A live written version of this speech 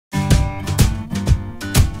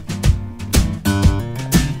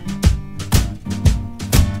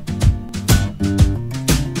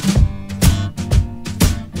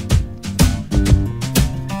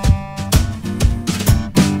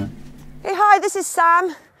this is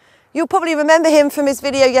Sam. You'll probably remember him from his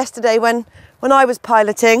video yesterday when I was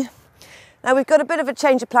piloting. Now we've got a bit of a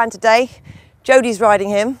change of plan today. Jodie's riding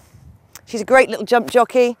him. She's a great little jump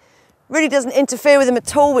jockey. Really doesn't interfere with him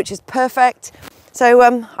at all, which is perfect.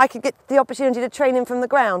 So I could get the opportunity to train him from the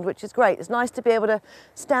ground, which is great. It's nice to be able to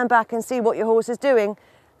stand back and see what your horse is doing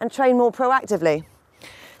and train more proactively.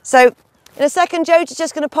 So in a second, Jodie's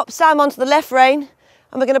just going to pop Sam onto the left rein,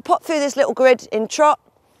 and we're going to pop through this little grid in trot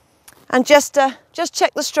and just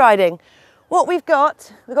check the striding. What we've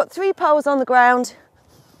got 3 poles on the ground.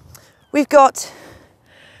 We've got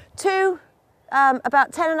 2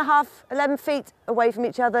 about 10.5, 11 feet away from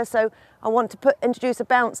each other, so I want to introduce a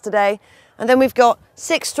bounce today. And then we've got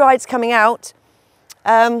 6 strides coming out.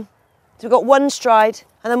 So we've got 1 stride,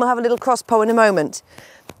 and then we'll have a little cross pole in a moment.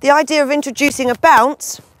 The idea of introducing a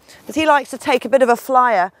bounce is he likes to take a bit of a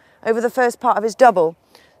flyer over the first part of his double.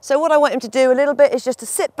 So what I want him to do a little bit is just to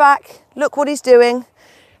sit back, look what he's doing,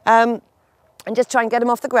 and just try and get him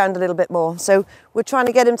off the ground a little bit more. So we're trying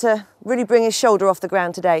to get him to really bring his shoulder off the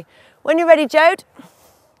ground today. When you're ready, Jode.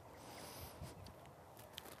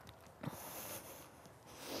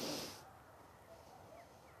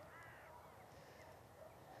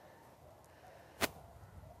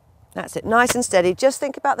 That's it, nice and steady. Just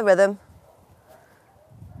think about the rhythm.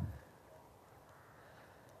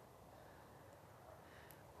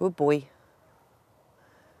 Good boy.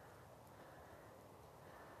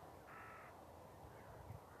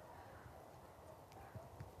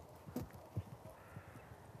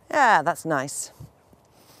 Yeah, that's nice.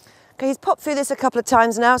 Okay, he's popped through this a couple of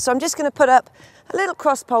times now, so I'm just going to put up a little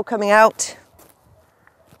cross pole coming out.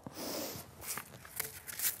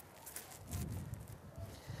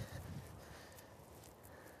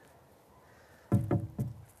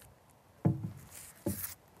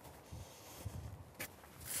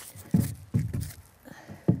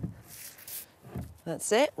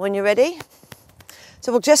 That's it, when you're ready.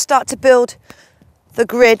 So we'll just start to build the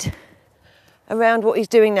grid around what he's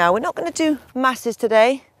doing now. We're not going to do masses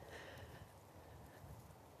today.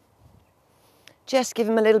 Just give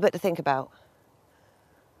him a little bit to think about.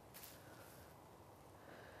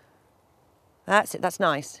 That's it, that's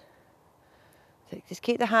nice. So just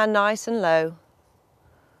keep the hand nice and low.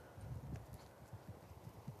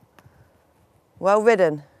 Well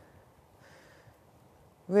ridden.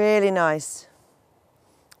 Really nice.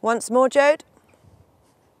 Once more, Jode.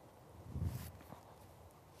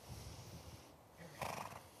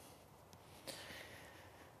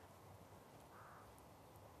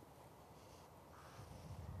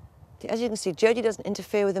 As you can see, Jodie doesn't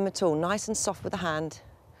interfere with him at all. Nice and soft with the hand.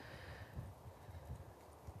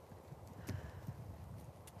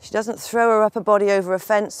 She doesn't throw her upper body over a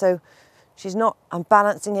fence, so she's not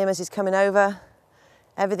unbalancing him as he's coming over.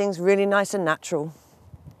 Everything's really nice and natural.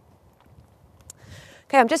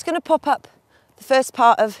 Okay, I'm just going to pop up the second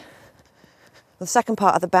part of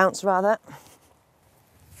the bounce rather.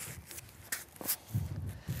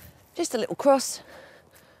 Just a little cross.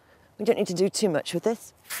 We don't need to do too much with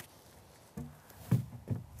this.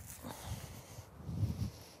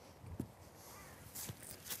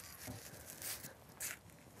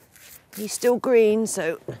 He's still green,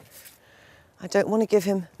 so I don't want to give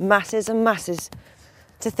him masses and masses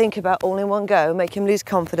to think about all in one go, make him lose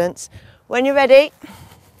confidence. When you're ready,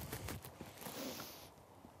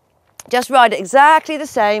 just ride it exactly the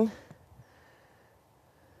same.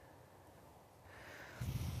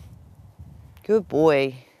 Good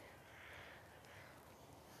boy.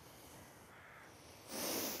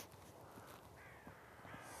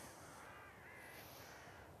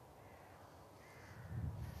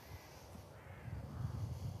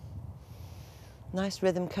 Nice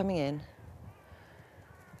rhythm coming in.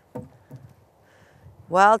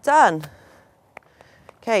 Well done.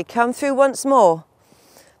 Okay, come through once more.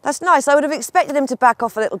 That's nice. I would have expected him to back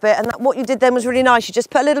off a little bit, and what you did then was really nice. You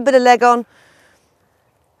just put a little bit of leg on,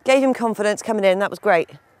 gave him confidence coming in. That was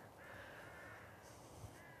great.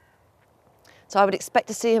 So I would expect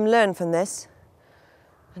to see him learn from this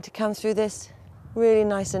and to come through this really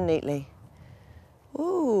nice and neatly.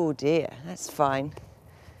 Ooh dear, that's fine.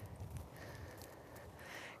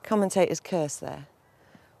 Commentator's curse there.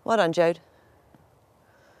 Well done, Jode.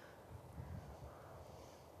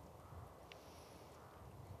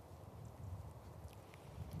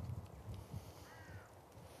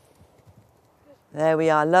 There we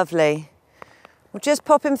are, lovely. We'll just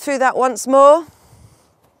pop him through that once more.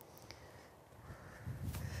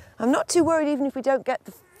 I'm not too worried even if we don't get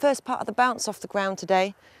the first part of the bounce off the ground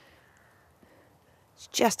today. It's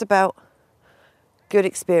just about good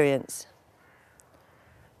experience.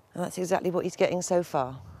 And that's exactly what he's getting so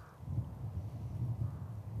far.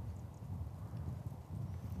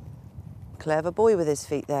 Clever boy with his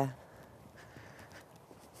feet there.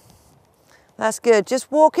 That's good.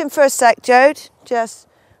 Just walk him for a sec, Jode.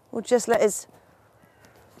 We'll just let his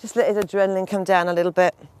adrenaline come down a little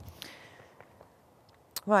bit.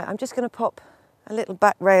 Right, I'm just going to pop a little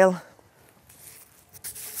back rail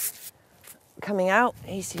coming out.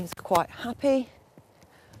 He seems quite happy.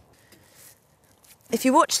 If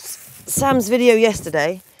you watched Sam's video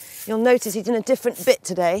yesterday, you'll notice he's in a different bit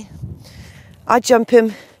today. I jump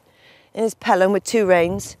him in his pelham with 2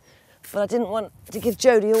 reins, but I didn't want to give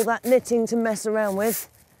Jodie all that knitting to mess around with.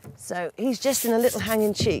 So he's just in a little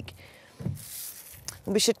hanging cheek.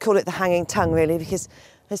 And we should call it the hanging tongue, really, because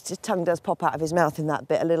his tongue does pop out of his mouth in that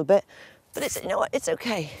bit a little bit. But it's, you know what, it's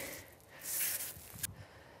okay.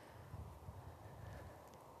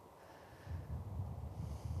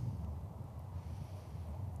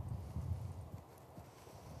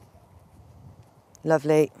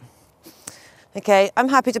 Lovely. Okay, I'm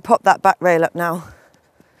happy to pop that back rail up now.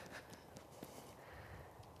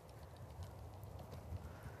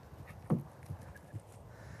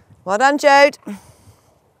 Well done, Jode.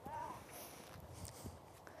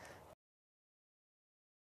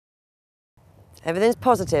 Everything's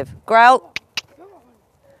positive. Growl.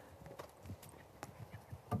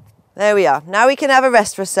 There we are. Now we can have a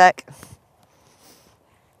rest for a sec.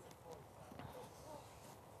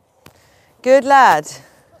 Good lad.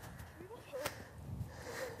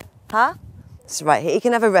 Huh? That's right, he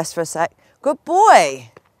can have a rest for a sec. Good boy.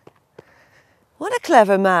 What a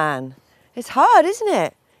clever man. It's hard, isn't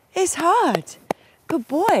it? It's hard. Good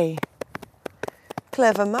boy.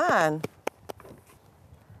 Clever man.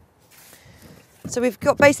 So we've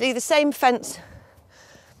got basically the same fence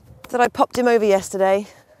that I popped him over yesterday.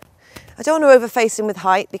 I don't want to overface him with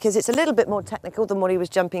height because it's a little bit more technical than what he was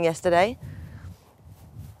jumping yesterday.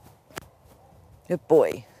 Good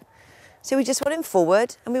boy. So we just want him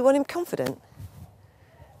forward and we want him confident.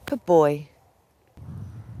 Good boy.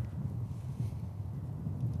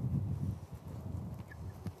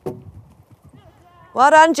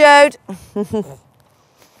 Well done, Jode.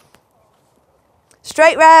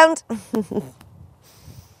 Straight round.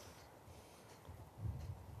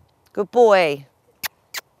 Good boy.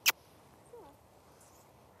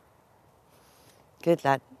 Good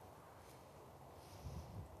lad.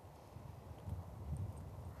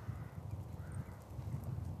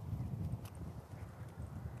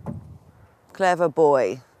 Clever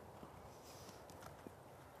boy.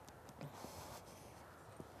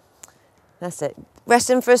 That's it. Rest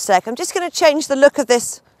him for a sec. I'm just going to change the look of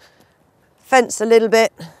this fence a little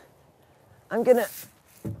bit. I'm going to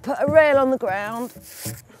put a rail on the ground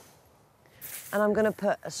and I'm going to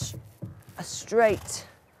put a straight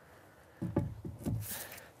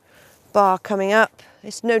bar coming up.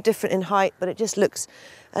 It's no different in height, but it just looks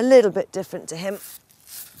a little bit different to him.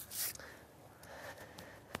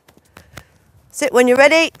 Sit when you're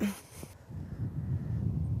ready.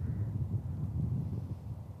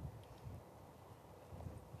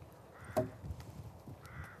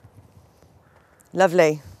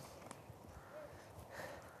 Lovely.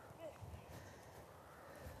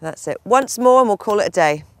 That's it. Once more and we'll call it a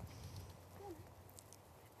day.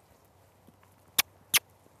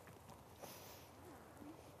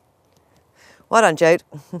 Well done, Jode.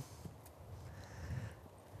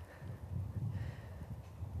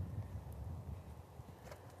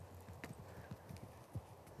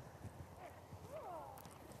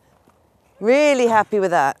 Really happy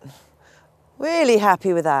with that. Really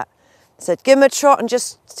happy with that. So give him a trot and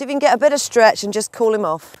just see if you can get a bit of stretch and just cool him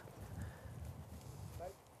off.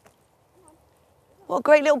 What a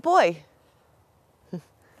great little boy.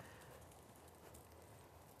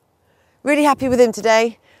 Really happy with him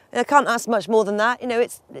today. And I can't ask much more than that. You know,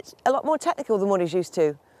 it's a lot more technical than what he's used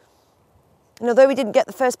to. And although we didn't get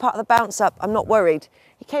the first part of the bounce up, I'm not worried.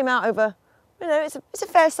 He came out over, you know, it's a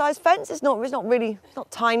fair sized fence. It's not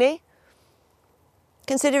tiny.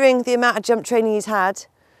 Considering the amount of jump training he's had,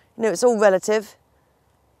 you know, it's all relative.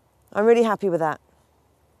 I'm really happy with that.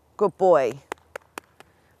 Good boy.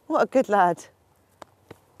 What a good lad.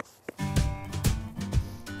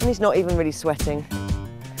 And he's not even really sweating.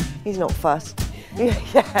 He's not fussed.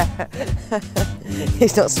 Yeah.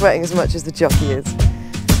 He's not sweating as much as the jockey is.